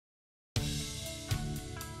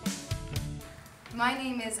My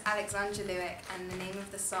name is Alexandra Luik, and the name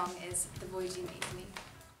of the song is The Void You Made Me.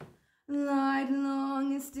 Light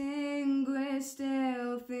long extinguished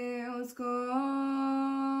still feels cold.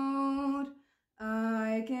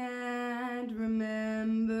 I can't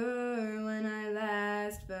remember when I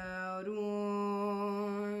last felt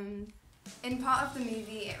warm. In part of the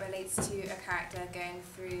movie, it relates to a character going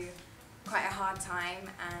through quite a hard time,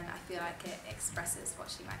 and I feel like it expresses what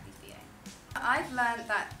she might be feeling. I've learned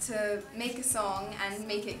that to make a song and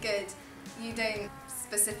make it good, you don't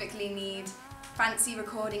specifically need fancy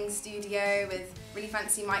recording studio with really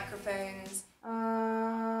fancy microphones.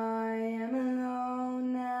 I am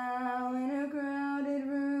alone now in a crowded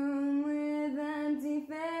room with empty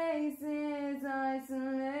faces,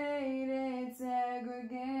 isolated,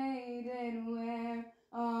 segregated. Where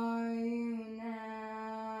are you now?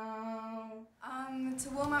 To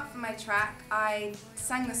warm up for my track, I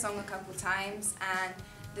sang the song a couple times, and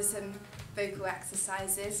there's some vocal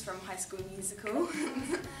exercises from High School Musical.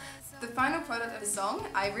 The final product of the song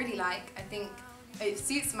I really like. I think it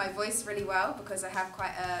suits my voice really well because I have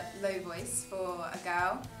quite a low voice for a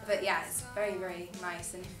girl. But yeah, it's very, very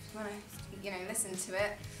nice, and if you want to, listen to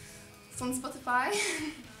it, it's on Spotify.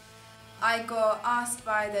 I got asked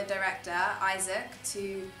by the director, Isaac,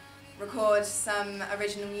 to record some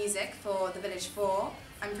original music for The Village 4.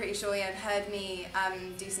 I'm pretty sure he had heard me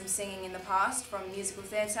do some singing in the past from musical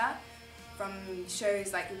theatre, from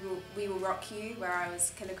shows like We Will Rock You, where I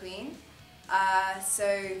was Killer Queen.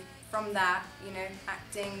 So from that,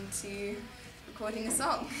 acting to recording a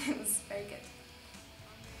song, it was very good.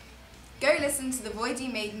 Go listen to The Void You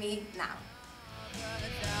Made Me now.